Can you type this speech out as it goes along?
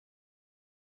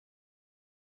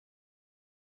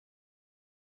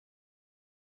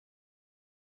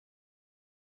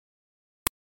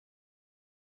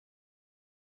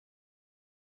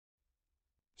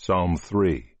Psalm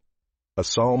 3, a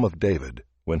psalm of David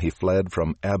when he fled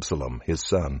from Absalom his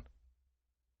son.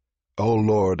 O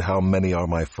Lord, how many are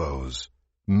my foes!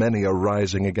 Many are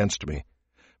rising against me.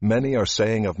 Many are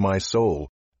saying of my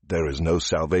soul, there is no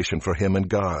salvation for him in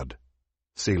God.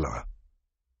 Selah.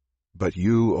 But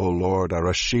you, O Lord,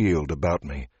 are a shield about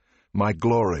me, my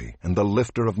glory and the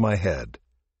lifter of my head.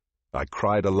 I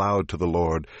cried aloud to the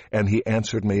Lord, and he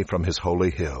answered me from his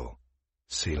holy hill.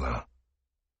 Selah.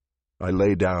 I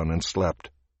lay down and slept.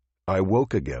 I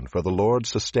woke again, for the Lord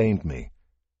sustained me.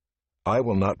 I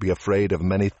will not be afraid of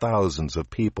many thousands of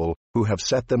people who have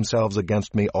set themselves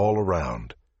against me all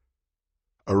around.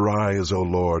 Arise, O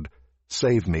Lord,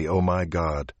 save me, O my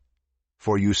God.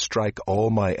 For you strike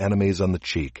all my enemies on the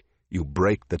cheek, you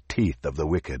break the teeth of the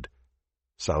wicked.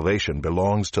 Salvation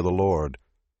belongs to the Lord.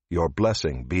 Your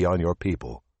blessing be on your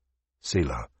people.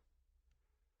 Selah.